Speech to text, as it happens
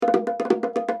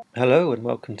Hello and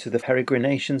welcome to the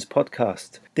Peregrinations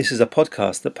podcast. This is a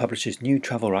podcast that publishes new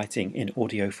travel writing in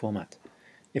audio format.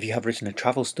 If you have written a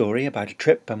travel story about a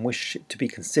trip and wish it to be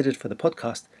considered for the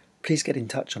podcast, please get in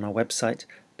touch on our website,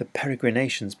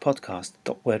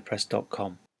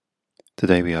 theperegrinationspodcast.wordpress.com.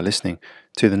 Today we are listening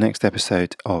to the next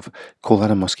episode of Call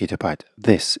That a Mosquito Bite.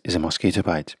 This is a Mosquito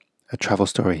Bite, a travel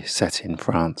story set in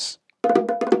France.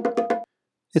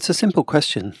 It's a simple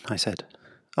question, I said.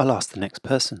 I'll ask the next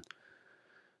person.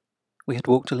 We had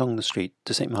walked along the street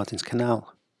to St. Martin's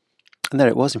Canal, and there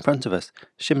it was in front of us,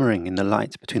 shimmering in the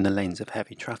light between the lanes of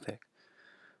heavy traffic.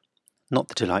 Not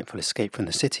the delightful escape from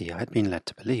the city I had been led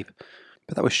to believe,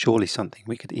 but that was surely something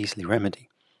we could easily remedy.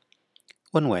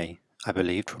 One way, I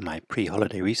believed from my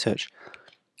pre-holiday research,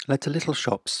 led to little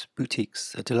shops,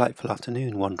 boutiques, a delightful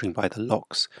afternoon wandering by the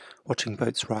locks, watching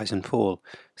boats rise and fall,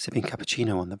 sipping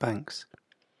cappuccino on the banks.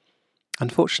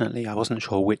 Unfortunately, I wasn't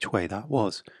sure which way that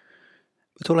was,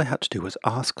 but all I had to do was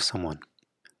ask someone.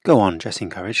 Go on, Jess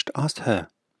encouraged. Ask her.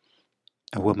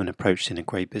 A woman approached in a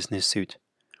grey business suit.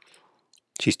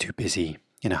 She's too busy,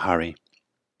 in a hurry.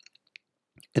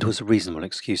 It was a reasonable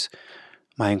excuse.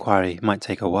 My inquiry might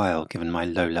take a while, given my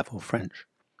low-level French.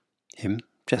 Him,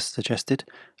 Jess suggested,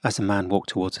 as the man walked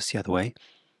towards us the other way.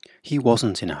 He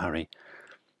wasn't in a hurry,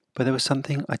 but there was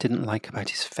something I didn't like about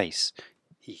his face.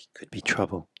 He could be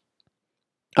trouble.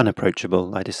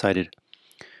 Unapproachable, I decided.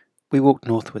 We walked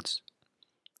northwards.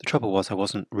 The trouble was I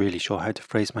wasn't really sure how to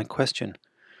phrase my question.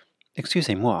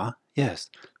 Excusez-moi, yes,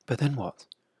 but then what?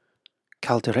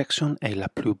 Quelle direction est la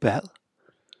plus belle?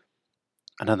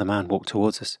 Another man walked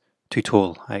towards us. Too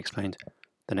tall, I explained.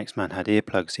 The next man had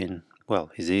earplugs in,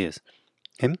 his ears.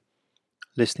 Him?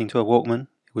 Listening to a Walkman?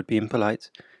 It would be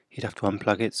impolite. He'd have to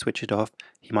unplug it, switch it off.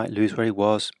 He might lose where he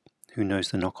was. Who knows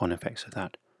the knock-on effects of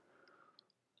that?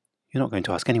 You're not going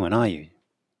to ask anyone, are you?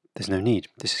 There's no need.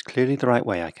 This is clearly the right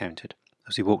way, I countered,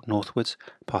 as we walked northwards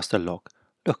past a lock.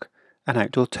 Look, an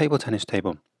outdoor table tennis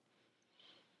table.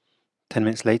 10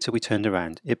 minutes later we turned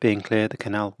around, it being clear the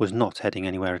canal was not heading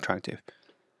anywhere attractive.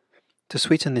 To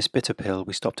sweeten this bitter pill,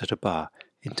 we stopped at a bar,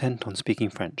 intent on speaking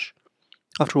French.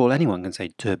 After all, anyone can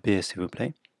say deux bières, s'il vous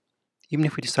plaît, even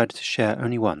if we decided to share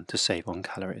only one to save on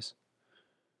calories.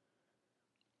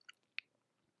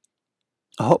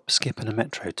 A hop, skip and a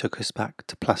metro took us back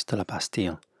to Place de la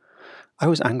Bastille. I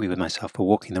was angry with myself for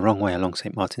walking the wrong way along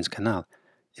St. Martin's Canal.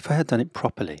 If I had done it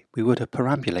properly, we would have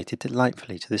perambulated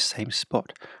delightfully to this same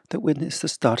spot that witnessed the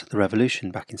start of the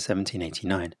Revolution back in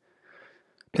 1789.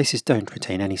 Places don't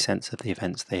retain any sense of the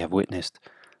events they have witnessed.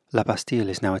 La Bastille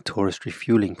is now a tourist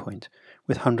refueling point,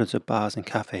 with hundreds of bars and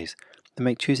cafes that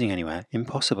make choosing anywhere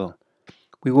impossible.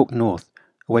 We walked north,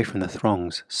 away from the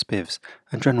throngs, spivs,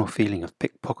 and general feeling of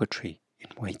pickpocketry in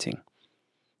waiting.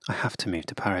 I have to move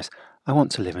to Paris. I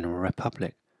want to live in a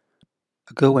republic.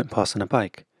 A girl went past on a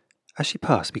bike. As she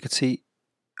passed, we could see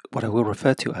what I will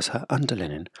refer to as her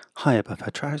underlinen high above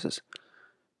her trousers.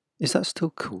 Is that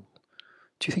still cool?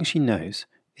 Do you think she knows?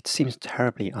 It seems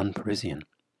terribly un-Parisian.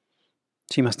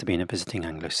 She must have been a visiting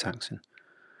Anglo-Saxon.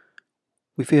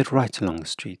 We veered right along the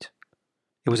street.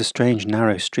 It was a strange,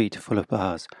 narrow street full of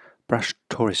bars, brash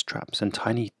tourist traps, and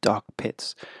tiny, dark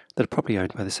pits that are probably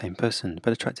owned by the same person,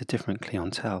 but attract a different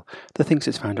clientele that thinks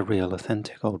it's found a real,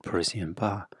 authentic old Parisian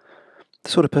bar. The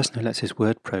sort of person who lets his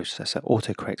word processor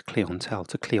autocorrect clientele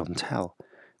to clientele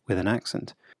with an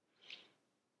accent.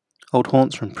 Old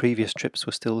haunts from previous trips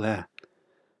were still there.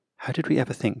 How did we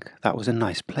ever think that was a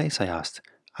nice place, I asked,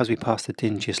 as we passed the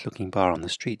dingiest looking bar on the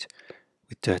street,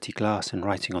 with dirty glass and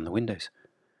writing on the windows.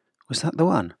 Was that the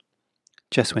one?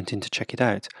 Jess went in to check it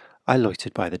out. I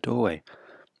loitered by the doorway.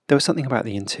 There was something about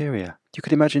the interior. You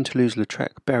could imagine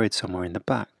Toulouse-Lautrec buried somewhere in the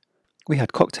back. We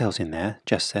had cocktails in there,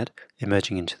 Jess said,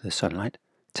 emerging into the sunlight.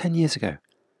 10 years ago.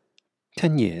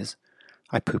 10 years?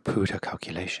 I pooh-poohed her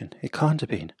calculation. It can't have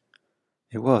been.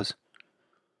 It was.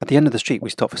 At the end of the street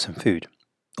we stopped for some food,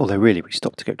 although really we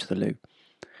stopped to go to the loo.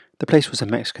 The place was a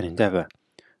Mexican endeavour.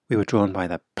 We were drawn by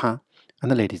the pain and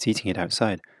the ladies eating it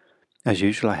outside. As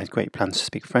usual, I had great plans to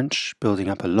speak French, building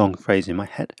up a long phrase in my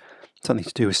head, something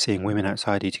to do with seeing women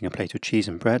outside eating a plate of cheese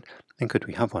and bread, and could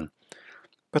we have one?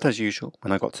 But as usual,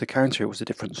 when I got to the counter, it was a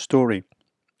different story.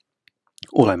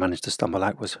 All I managed to stumble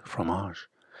out was fromage.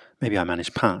 Maybe I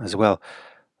managed pain as well.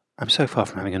 I'm so far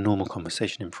from having a normal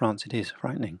conversation in France, it is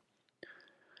frightening.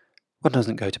 One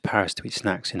doesn't go to Paris to eat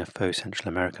snacks in a faux Central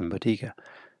American bodega.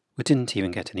 We didn't even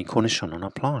get any cornichon on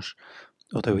our planche,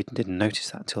 although we didn't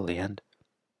notice that till the end.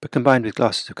 But combined with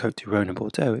glasses of Côte du Rhône and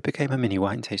Bordeaux, it became a mini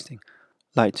wine tasting.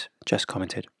 Light, Jess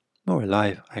commented. More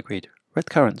alive, I agreed.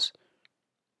 Red currants.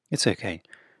 It's okay.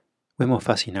 We're more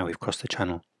fussy now we've crossed the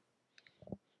channel.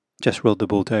 Jess rolled the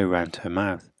Bordeaux round her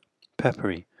mouth.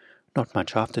 peppery, not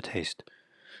much aftertaste.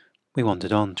 We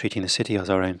wandered on, treating the city as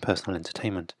our own personal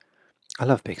entertainment. I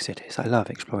love big cities. I love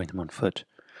exploring them on foot.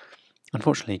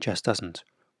 Unfortunately, Jess doesn't,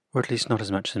 or at least not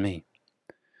as much as me.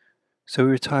 So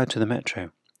we retired to the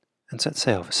metro and set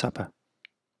sail for supper.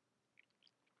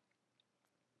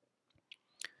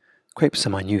 Crepes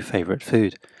are my new favourite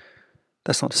food.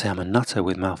 That's not to say I'm a nutter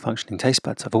with malfunctioning taste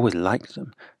buds. I've always liked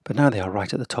them, but now they are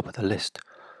right at the top of the list.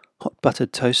 Hot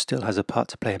buttered toast still has a part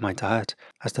to play in my diet,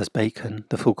 as does bacon,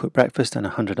 the full-cooked breakfast, and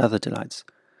 100 other delights.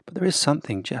 But there is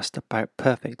something just about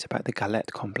perfect about the galette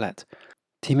complète.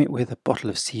 Team it with a bottle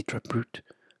of cidre brut,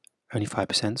 only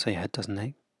 5%, so your head doesn't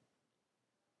ache.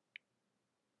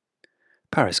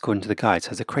 Paris, according to the guides,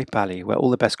 has a crepe alley where all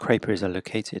the best creperies are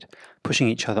located, pushing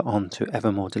each other on to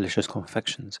ever more delicious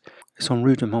confections. It's on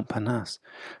Rue de Montparnasse,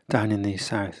 down in the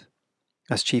south.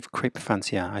 As chief crepe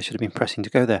fancier, I should have been pressing to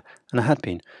go there, and I had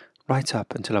been, right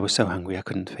up until I was so hungry I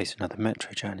couldn't face another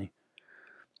metro journey.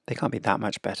 They can't be that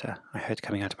much better, I heard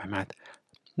coming out of my mouth.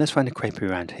 Let's find a creperie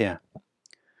around here.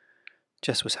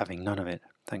 Jess was having none of it,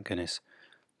 thank goodness.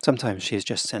 Sometimes she is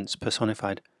just sense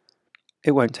personified.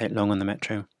 It won't take long on the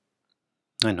metro.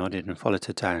 I nodded and followed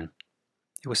her down.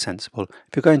 It was sensible.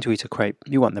 If you're going to eat a crepe,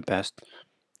 you want the best.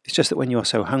 It's just that when you are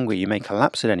so hungry, you may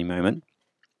collapse at any moment.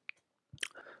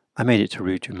 I made it to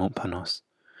Rue du Montparnasse.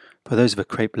 For those of a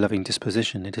crepe-loving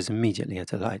disposition, it is immediately a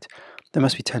delight. There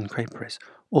must be 10 creperies,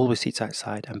 all with seats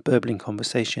outside, and burbling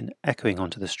conversation echoing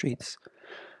onto the streets.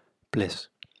 Bliss.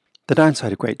 The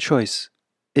downside of great choice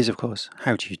is, of course,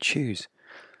 how do you choose?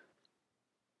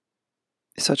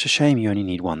 It's such a shame you only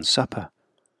need one supper.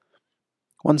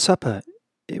 One supper,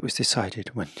 it was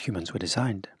decided when humans were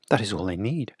designed. That is all they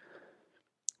need.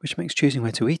 Which makes choosing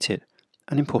where to eat it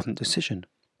an important decision.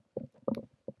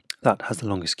 That has the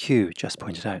longest queue, Jess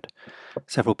pointed out.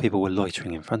 Several people were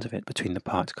loitering in front of it between the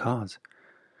parked cars.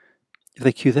 If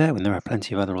they queue there when there are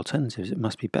plenty of other alternatives, it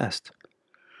must be best.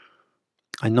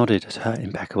 I nodded at her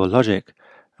impeccable logic,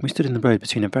 and we stood in the road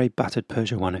between a very battered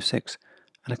Peugeot 106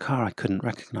 and a car I couldn't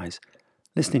recognise,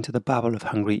 listening to the babble of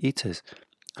hungry eaters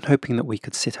and hoping that we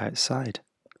could sit outside.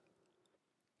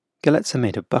 Galettes are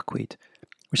made of buckwheat,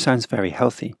 which sounds very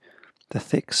healthy, the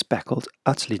thick, speckled,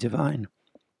 utterly divine.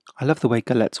 I love the way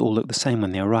galettes all look the same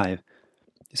when they arrive.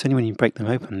 It's only when you break them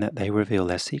open that they reveal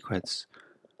their secrets.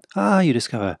 Ah, you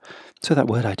discover, so that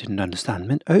word I didn't understand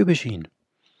meant aubergine.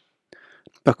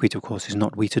 Buckwheat, of course, is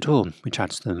not wheat at all, which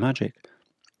adds to the magic.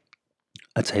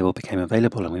 A table became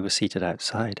available and we were seated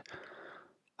outside.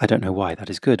 I don't know why that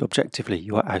is good. Objectively,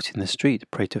 you are out in the street,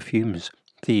 prey to fumes,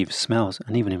 thieves, smells,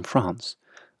 and even in France,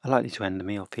 are likely to end the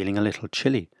meal feeling a little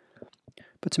chilly.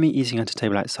 But to me, eating at a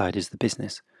table outside is the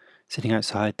business. Sitting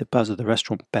outside, the buzz of the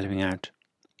restaurant bellowing out,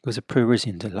 was a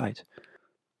Parisian delight.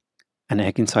 An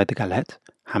egg inside the galette,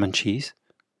 ham and cheese,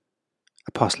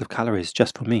 a parcel of calories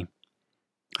just for me.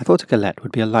 I thought a galette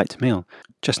would be a light meal.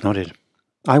 Just nodded.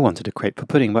 I wanted a crepe for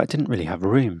pudding, but I didn't really have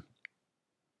room.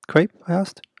 Crepe? I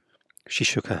asked. She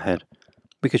shook her head.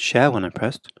 We could share one, I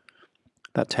pressed.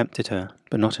 That tempted her,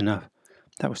 but not enough.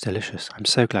 That was delicious. I'm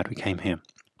so glad we came here.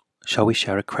 Shall we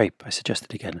share a crepe? I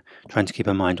suggested again, trying to keep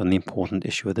her mind on the important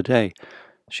issue of the day.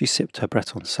 She sipped her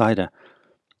Breton cider.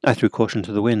 I threw caution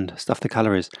to the wind. Stuff the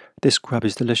calories. This grub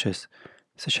is delicious.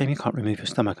 It's a shame you can't remove your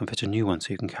stomach and fit a new one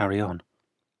so you can carry on.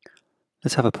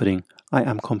 Let's have a pudding. I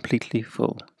am completely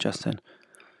full, just then.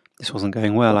 This wasn't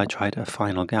going well. I tried a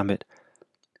final gambit.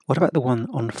 What about the one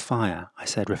on fire? I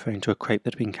said, referring to a crepe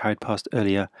that had been carried past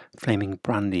earlier, flaming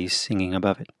brandies singing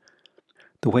above it.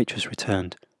 The waitress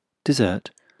returned.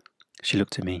 Dessert? She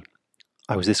looked at me.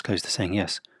 I was this close to saying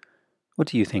yes. What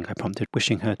do you think? I prompted,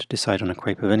 wishing her to decide on a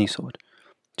crepe of any sort.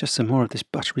 Just some more of this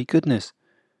buttery goodness.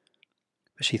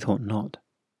 But she thought not.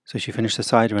 So she finished the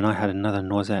cider and I had another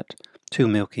noisette, too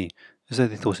milky, as though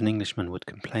they thought an Englishman would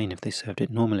complain if they served it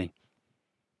normally.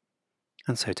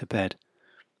 And so to bed,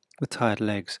 with tired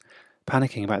legs,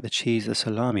 panicking about the cheese, the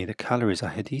salami, the calories I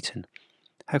had eaten.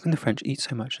 How can the French eat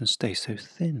so much and stay so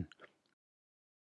thin?